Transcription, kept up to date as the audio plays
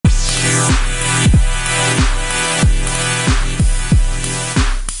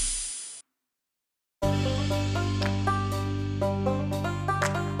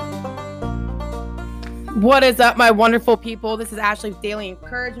What is up, my wonderful people? This is Ashley with Daily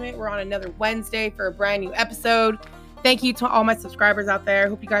Encouragement. We're on another Wednesday for a brand new episode. Thank you to all my subscribers out there.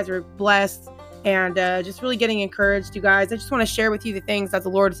 Hope you guys are blessed and just really getting encouraged, you guys. I just want to share with you the things that the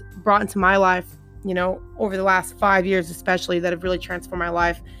Lord's brought into my life, over the last 5 years especially, that have really transformed my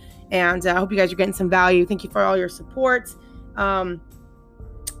life. And I hope you guys are getting some value. Thank you for all your support.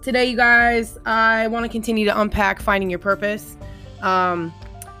 Today, you guys, I want to continue to unpack finding your purpose.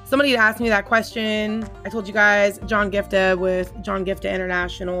 Somebody asked me that question. I told you guys, John Gifta with John Gifta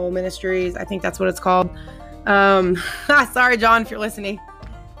International Ministries. I think that's what it's called. Sorry, John, if you're listening.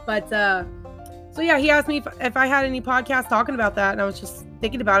 But, so yeah, he asked me if I had any podcasts talking about that. And I was just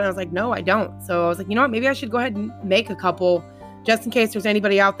thinking about it. And I was like, no, I don't. So I was like, you know what? Maybe I should go ahead and make a couple just in case there's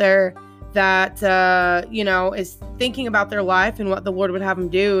anybody out there that, is thinking about their life and what the Lord would have them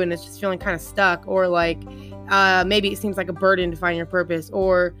do. And it's just feeling kind of stuck, or like, maybe it seems like a burden to find your purpose,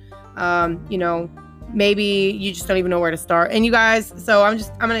 or, maybe you just don't even know where to start. And you guys, so I'm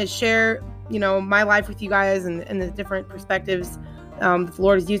going to share, my life with you guys and the different perspectives that the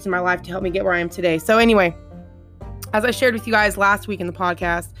Lord has used in my life to help me get where I am today. So anyway, as I shared with you guys last week in the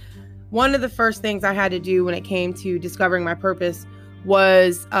podcast, one of the first things I had to do when it came to discovering my purpose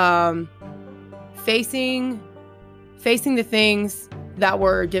was facing the things that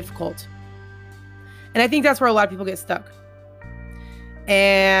were difficult. And I think that's where a lot of people get stuck.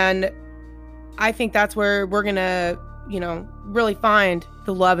 And I think that's where we're going to, really find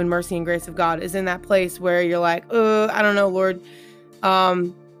the love and mercy and grace of God, is in that place where you're like, I don't know, Lord.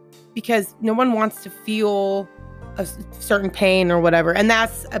 Because no one wants to feel a certain pain or whatever. And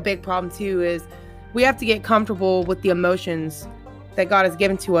that's a big problem too, is we have to get comfortable with the emotions that God has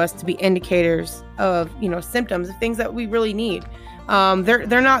given to us to be indicators of, symptoms of things that we really need.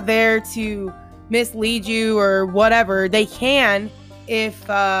 They're not there to mislead you or whatever. They can if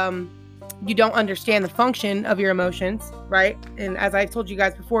you don't understand the function of your emotions, right? And as I told you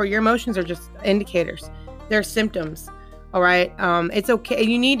guys before, your emotions are just indicators. They're symptoms, all right? It's okay.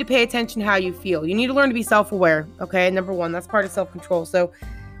 You need to pay attention to how you feel. You need to learn to be self-aware, okay? Number one, that's part of self-control. So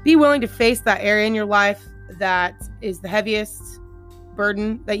be willing to face that area in your life that is the heaviest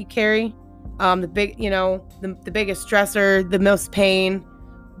burden that you carry, the biggest stressor, the most pain,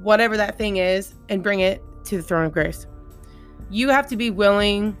 whatever that thing is, and bring it to the throne of grace. You have to be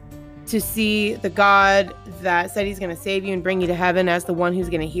willing to see the God that said he's going to save you and bring you to heaven as the one who's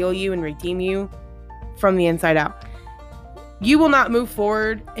going to heal you and redeem you from the inside out. You will not move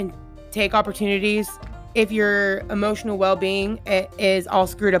forward and take opportunities if your emotional well-being is all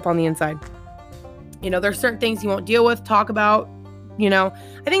screwed up on the inside. There's certain things you won't deal with, talk about. I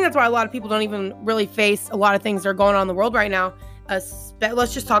think that's why a lot of people don't even really face a lot of things that are going on in the world right now.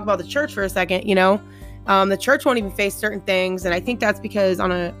 Let's just talk about the church for a second. The church won't even face certain things. And I think that's because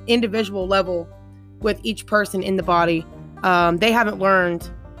on an individual level with each person in the body, they haven't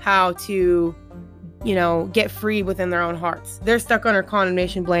learned how to, get free within their own hearts. They're stuck under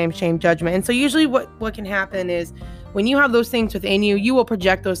condemnation, blame, shame, judgment. And so usually what can happen is when you have those things within you, you will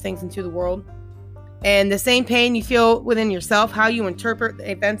project those things into the world. And the same pain you feel within yourself, how you interpret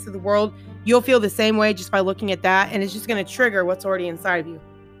the events of the world, you'll feel the same way just by looking at that. And it's just going to trigger what's already inside of you.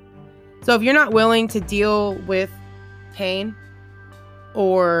 So if you're not willing to deal with pain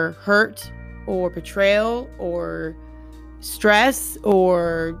or hurt or betrayal or stress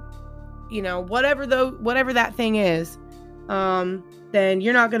or, whatever that thing is, then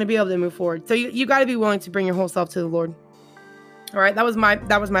you're not going to be able to move forward. So you got to be willing to bring your whole self to the Lord. All right. That was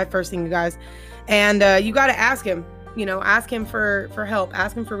my first thing, you guys. And you got to ask him, ask him for help,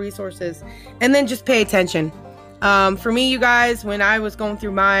 ask him for resources, and then just pay attention. For me, you guys, when I was going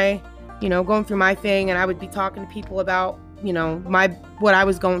through my thing, and I would be talking to people about, what I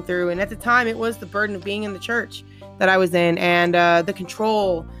was going through. And at the time, it was the burden of being in the church that I was in, and the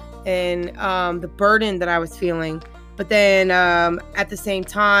control and the burden that I was feeling. But then at the same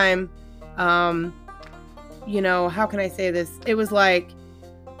time, how can I say this? It was like,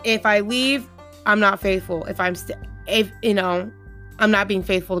 if I leave, I'm not faithful. I'm not being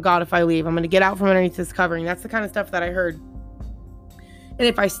faithful to God if I leave. I'm going to get out from underneath this covering. That's the kind of stuff that I heard. And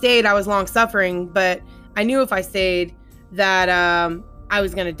if I stayed, I was long suffering, but I knew if I stayed that I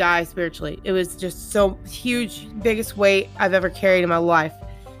was going to die spiritually. It was just so huge, biggest weight I've ever carried in my life.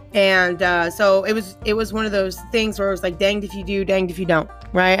 And so it was one of those things where it was like, danged if you do, danged if you don't,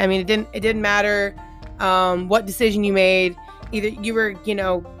 right? I mean, it didn't matter what decision you made. Either you were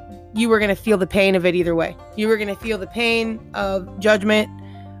going to feel the pain of it either way. You were going to feel the pain of judgment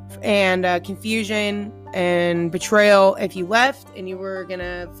and confusion and betrayal if you left, and you were going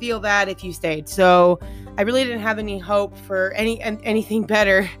to feel that if you stayed. So I really didn't have any hope for anything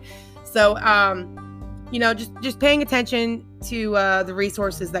better. So just paying attention to the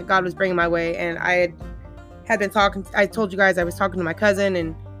resources that God was bringing my way. And I told you guys I was talking to my cousin,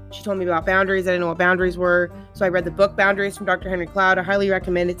 and she told me about boundaries. I didn't know what boundaries were. So I read the book Boundaries from Dr. Henry Cloud. I highly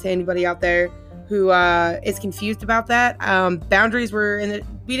recommend it to anybody out there who is confused about that. Boundaries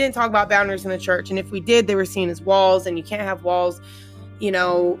we didn't talk about boundaries in the church. And if we did, they were seen as walls, and you can't have walls.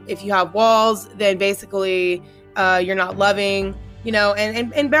 If you have walls, then basically you're not loving,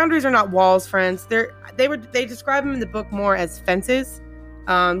 and boundaries are not walls, friends. They describe them in the book more as fences,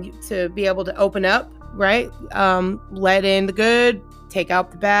 to be able to open up, right? Let in the good, take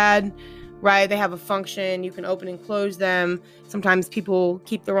out the bad, right? They have a function. You can open and close them. Sometimes people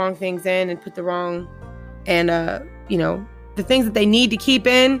keep the wrong things in and put the wrong, and the things that they need to keep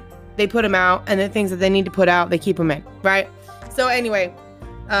in, they put them out, and the things that they need to put out, they keep them in, right? So anyway,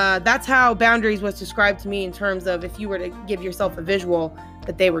 that's how boundaries was described to me, in terms of, if you were to give yourself a visual,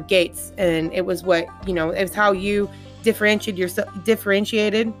 that they were gates, and it was it was how you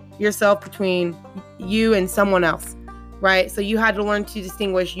differentiated yourself between you and someone else, right? So you had to learn to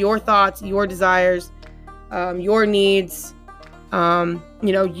distinguish your thoughts, your desires, your needs,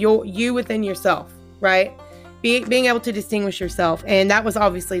 you within yourself, right? Being able to distinguish yourself. And that was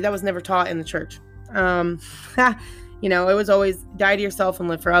never taught in the church. It was always die to yourself and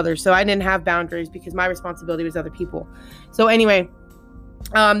live for others. So I didn't have boundaries because my responsibility was other people. So anyway,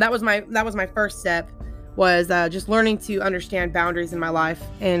 that was my first step, was just learning to understand boundaries in my life,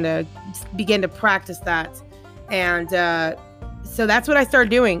 and begin to practice that. And so that's what I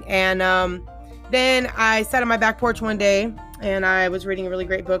started doing. And then I sat on my back porch one day, and I was reading a really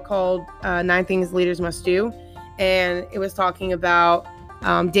great book called 9 Things Leaders Must Do. And it was talking about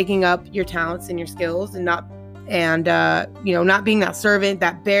digging up your talents and your skills, and not being that servant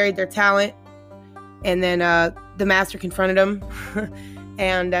that buried their talent. And then the master confronted him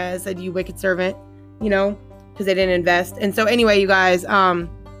and said, "You wicked servant," because they didn't invest. And so anyway, you guys,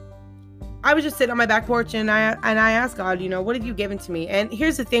 I was just sitting on my back porch, and I asked God, what have you given to me? And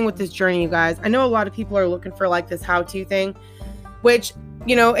here's the thing with this journey, you guys. I know a lot of people are looking for like this how-to thing, which,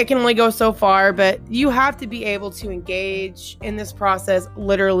 it can only go so far, but you have to be able to engage in this process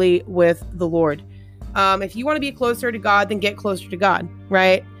literally with the Lord. If you want to be closer to God, then get closer to God,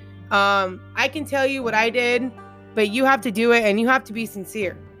 right? I can tell you what I did, but you have to do it, and you have to be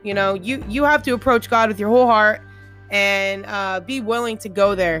sincere. You have to approach God with your whole heart, and be willing to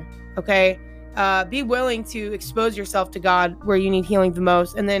go there, okay? Be willing to expose yourself to God where you need healing the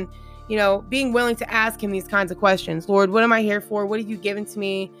most, and then, being willing to ask him these kinds of questions. Lord, what am I here for? What have you given to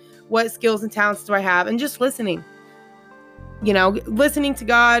me? What skills and talents do I have? And just listening, listening to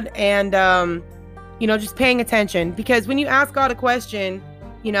God, and, just paying attention. Because when you ask God a question,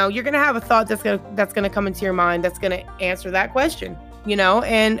 you're going to have a thought that's going to come into your mind that's going to answer that question,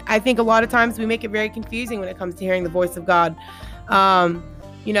 and I think a lot of times we make it very confusing when it comes to hearing the voice of God.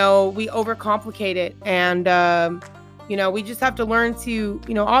 We overcomplicate it, and, we just have to learn to,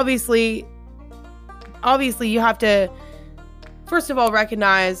 obviously you have to, first of all,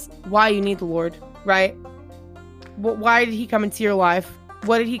 recognize why you need the Lord, right? Why did he come into your life?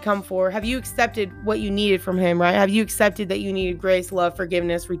 What did he come for? Have you accepted what you needed from him, right? Have you accepted that you needed grace, love,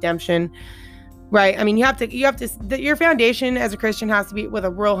 forgiveness, redemption, right? I mean, your foundation as a Christian has to be with a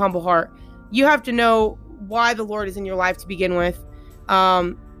real humble heart. You have to know why the Lord is in your life to begin with.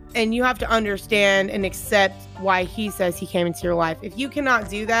 And you have to understand and accept why he says he came into your life. If you cannot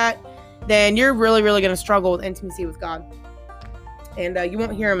do that, then you're really, really going to struggle with intimacy with God. And you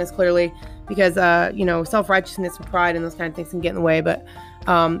won't hear him as clearly because, self-righteousness and pride and those kind of things can get in the way. But,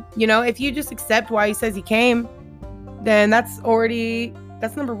 if you just accept why he says he came, then that's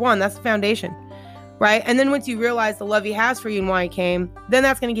number one. That's the foundation, right? And then once you realize the love he has for you and why he came, then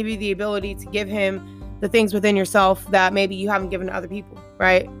that's going to give you the ability to give him the things within yourself that maybe you haven't given to other people,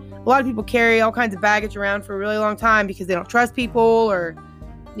 right? A lot of people carry all kinds of baggage around for a really long time because they don't trust people, or,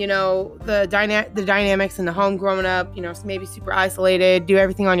 the dynamics in the home growing up, maybe super isolated, do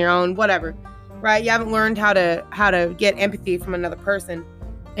everything on your own, whatever, right? You haven't learned how to get empathy from another person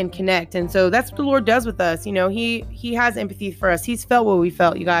and connect. And so that's what the Lord does with us. He has empathy for us. He's felt what we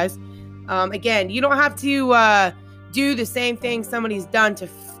felt, you guys. Again, you don't have to do the same thing somebody's done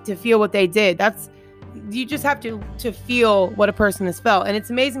to feel what they did. You just have to feel what a person has felt. And it's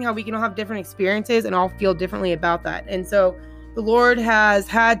amazing how we can all have different experiences and all feel differently about that. And so the Lord has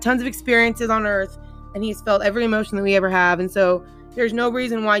had tons of experiences on earth, and he's felt every emotion that we ever have. And so there's no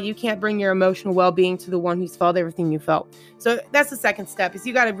reason why you can't bring your emotional well-being to the one who's felt everything you felt. So that's the second step, is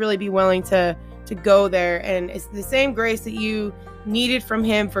you got to really be willing to go there. And it's the same grace that you needed from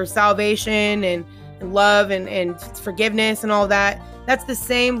him for salvation and love and forgiveness and all that. That's the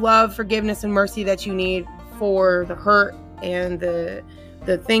same love, forgiveness, and mercy that you need for the hurt and the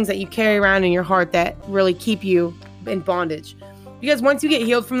things that you carry around in your heart that really keep you in bondage. Because once you get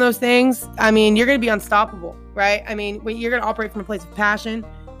healed from those things, I mean, you're going to be unstoppable, right? I mean, you're going to operate from a place of passion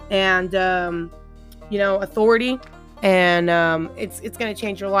and, authority, and it's going to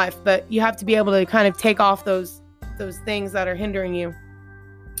change your life. But you have to be able to kind of take off those things that are hindering you.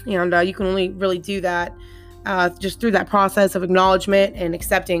 And you can only really do that just through that process of acknowledgement and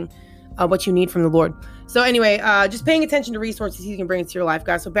accepting what you need from the Lord. So anyway, just paying attention to resources He can bring into your life,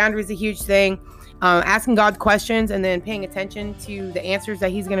 guys. So boundaries is a huge thing. Asking God questions and then paying attention to the answers that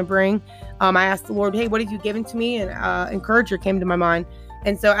He's going to bring. I asked the Lord, hey, what have you given to me? And encourager came to my mind.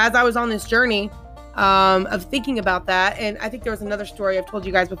 And so as I was on this journey of thinking about that, and I think there was another story I've told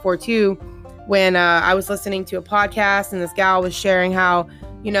you guys before too, when I was listening to a podcast and this gal was sharing how,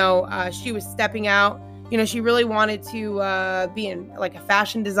 she was stepping out. She really wanted to be in like a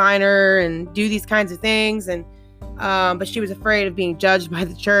fashion designer and do these kinds of things. And but she was afraid of being judged by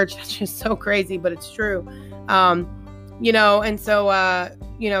the church. That's just so crazy, but it's true. And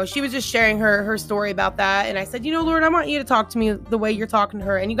so, she was just sharing her story about that. And I said, Lord, I want you to talk to me the way you're talking to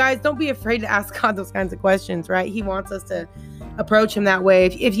her. And you guys, don't be afraid to ask God those kinds of questions, right? He wants us to approach Him that way.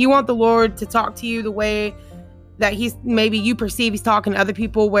 If you want the Lord to talk to you the way that maybe you perceive He's talking to other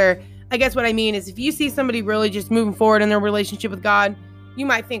people, where I guess what I mean is if you see somebody really just moving forward in their relationship with God, you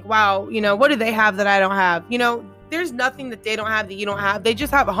might think, wow, what do they have that I don't have? There's nothing that they don't have that you don't have. They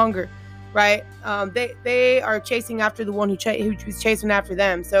just have a hunger, right? They are chasing after the one who's chasing after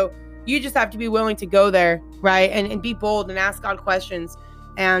them. So you just have to be willing to go there, right? And be bold and ask God questions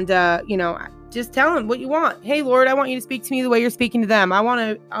and, just tell Him what you want. Hey, Lord, I want you to speak to me the way you're speaking to them. I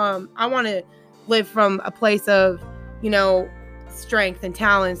want to live from a place of, strength and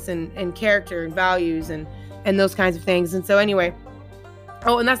talents and character and values and those kinds of things. And so anyway,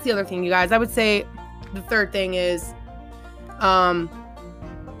 and that's the other thing, you guys. I would say the third thing is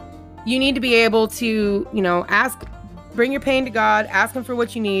you need to be able to, bring your pain to God, ask Him for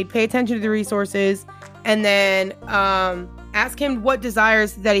what you need, pay attention to the resources, and then ask Him what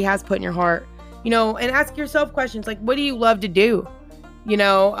desires that He has put in your heart, and ask yourself questions like, what do you love to do?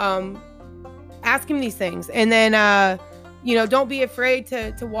 Ask Him these things. And then, don't be afraid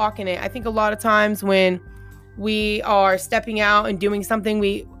to walk in it. I think a lot of times when we are stepping out and doing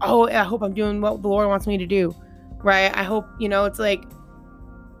something, I hope I'm doing what the Lord wants me to do, right? I hope, it's like,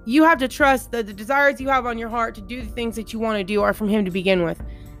 you have to trust that the desires you have on your heart to do the things that you want to do are from Him to begin with.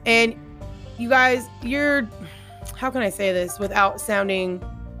 And you guys, how can I say this without sounding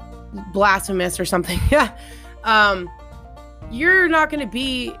blasphemous or something? You're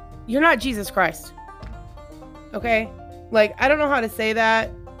not Jesus Christ. Okay? Like, I don't know how to say that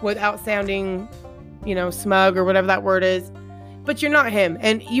without sounding, smug or whatever that word is, but you're not Him.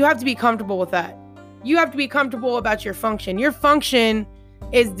 And you have to be comfortable with that. You have to be comfortable about your function. Your function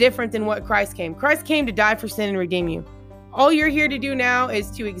is different than what Christ came. Christ came to die for sin and redeem you. All you're here to do now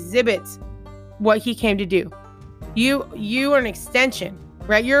is to exhibit what He came to do. You are an extension,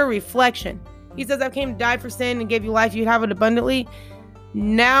 right? You're a reflection. He says, I came to die for sin and give you life. You'd have it abundantly.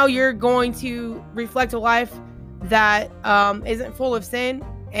 Now you're going to reflect a life that isn't full of sin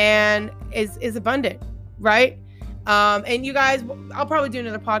and is abundant, right? And you guys, I'll probably do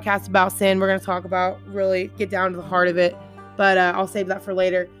another podcast about sin. We're going to talk about, really get down to the heart of it, but I'll save that for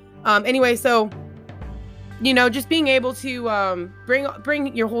later. Anyway, so, just being able to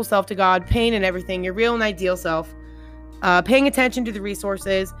bring your whole self to God, pain and everything, your real and ideal self, paying attention to the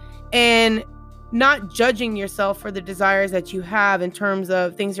resources, and not judging yourself for the desires that you have in terms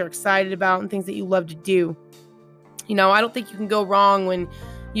of things you're excited about and things that you love to do. I don't think you can go wrong when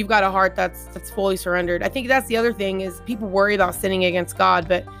you've got a heart that's fully surrendered. I think that's the other thing is people worry about sinning against God,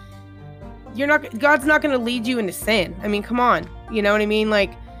 but God's not going to lead you into sin. I mean, come on. You know what I mean?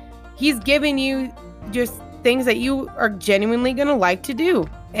 Like, He's giving you just things that you are genuinely going to like to do.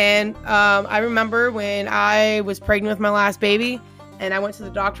 And I remember when I was pregnant with my last baby and I went to the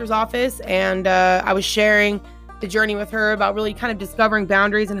doctor's office and I was sharing the journey with her about really kind of discovering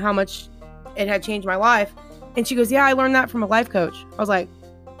boundaries and how much it had changed my life. And she goes, yeah, I learned that from a life coach. I was like,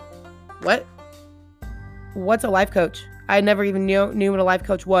 what? What's a life coach? I never even knew what a life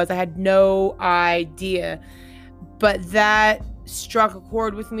coach was. I had no idea. But that struck a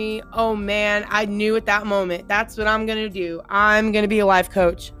chord with me. Oh man, I knew at that moment, that's what I'm going to do. I'm going to be a life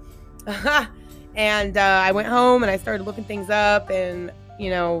coach. And I went home and I started looking things up and,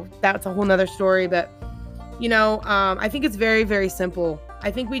 that's a whole nother story. But, I think it's very, very simple. I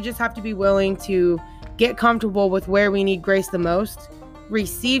think we just have to be willing to get comfortable with where we need grace the most,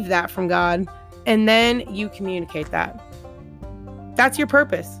 receive that from God, and then you communicate that. That's your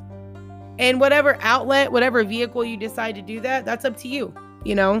purpose. And whatever outlet, whatever vehicle you decide to do that, that's up to you,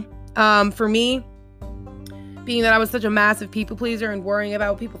 you know? For me, being that I was such a massive people pleaser and worrying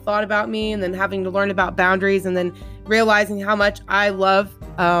about what people thought about me, and then having to learn about boundaries, and then realizing how much I love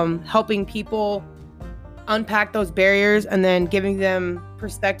helping people unpack those barriers, and then giving them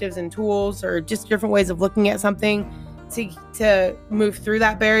perspectives and tools or just different ways of looking at something to move through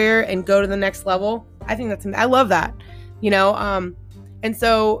that barrier and go to the next level. I love that, you know? And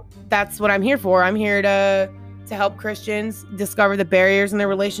so that's what I'm here for. I'm here to help Christians discover the barriers in their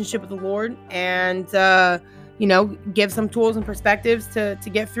relationship with the Lord, and you know, give some tools and perspectives to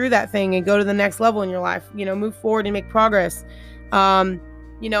get through that thing and go to the next level in your life, you know, move forward and make progress.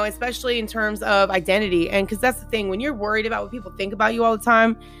 You know, especially in terms of identity. And because that's the thing, when you're worried about what people think about you all the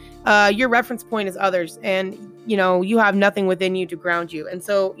time, your reference point is others, and, you know, you have nothing within you to ground you. And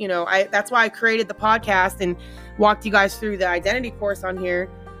so, you know, that's why I created the podcast and walked you guys through the identity course on here.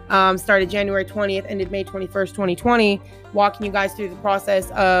 Started January 20th, ended May 21st, 2020, walking you guys through the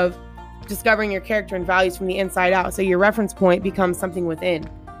process of discovering your character and values from the inside out. So your reference point becomes something within,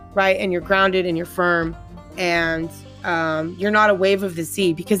 right? And you're grounded and you're firm, and you're not a wave of the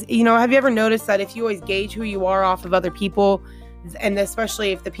sea. Because, you know, have you ever noticed that if you always gauge who you are off of other people, and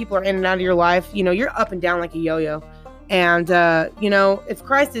especially if the people are in and out of your life, you know, you're up and down like a yo-yo. And, you know, if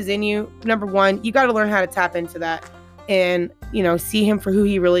Christ is in you, number one, you got to learn how to tap into that and, you know, see him for who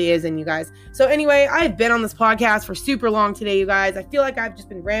he really is in you guys. So anyway, I've been on this podcast for super long today, you guys. I feel like I've just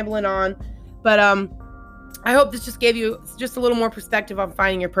been rambling on, but I hope this just gave you just a little more perspective on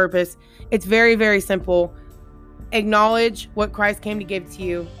finding your purpose. It's very, very simple. Acknowledge what Christ came to give to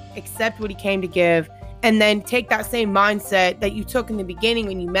you, accept what he came to give, and then take that same mindset that you took in the beginning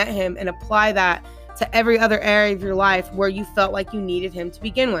when you met him and apply that to every other area of your life where you felt like you needed him to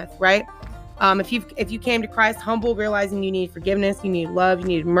begin with, right? If you came to Christ humble, realizing you need forgiveness, you need love, you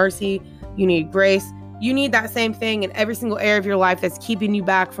need mercy, you need grace, you need that same thing in every single area of your life that's keeping you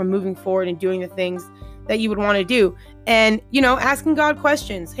back from moving forward and doing the things that you would want to do. And, you know, asking God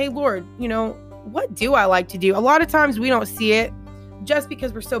questions. Hey, Lord, you know, what do I like to do? A lot of times we don't see it just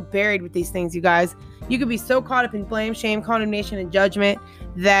because we're so buried with these things, you guys. You could be so caught up in blame, shame, condemnation, and judgment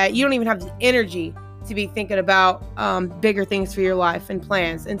that you don't even have the energy to be thinking about bigger things for your life and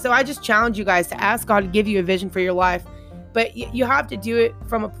plans. And so I just challenge you guys to ask God to give you a vision for your life. But you have to do it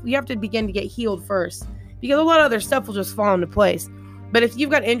you have to begin to get healed first, because a lot of other stuff will just fall into place. But if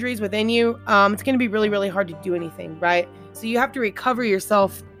you've got injuries within you, it's going to be really, really hard to do anything, right? So you have to recover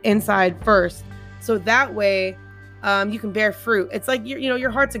yourself inside first. So that way you can bear fruit. It's like,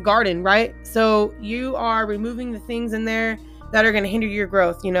 your heart's a garden, right? So you are removing the things in there that are going to hinder your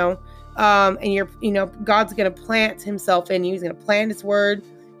growth, you know? And God's going to plant himself in you. He's going to plant his word.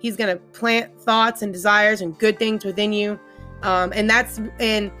 He's going to plant thoughts and desires and good things within you.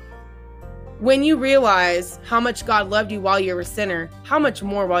 And when you realize how much God loved you while you're a sinner, how much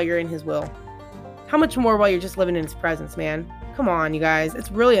more while you're in his will? How much more while you're just living in his presence, man? Come on, you guys.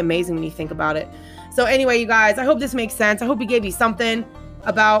 It's really amazing when you think about it. So anyway, you guys, I hope this makes sense. I hope we gave you something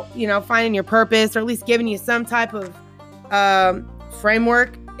about, finding your purpose, or at least giving you some type of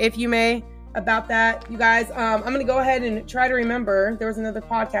framework, if you may, about that. You guys, I'm going to go ahead and try to remember. There was another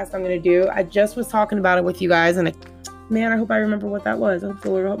podcast I'm going to do. I just was talking about it with you guys, and I hope I remember what that was. I hope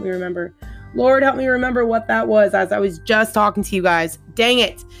the Lord help me remember. Lord, help me remember what that was as I was just talking to you guys. Dang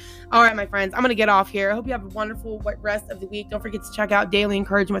it. All right, my friends, I'm going to get off here. I hope you have a wonderful rest of the week. Don't forget to check out Daily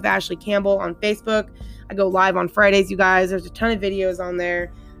Encouragement with Ashley Campbell on Facebook. I go live on Fridays, you guys. There's a ton of videos on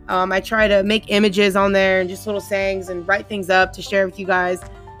there. I try to make images on there and just little sayings and write things up to share with you guys.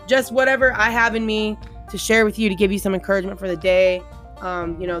 Just whatever I have in me to share with you to give you some encouragement for the day.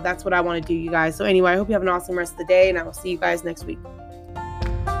 That's what I want to do, you guys. So anyway, I hope you have an awesome rest of the day, and I will see you guys next week.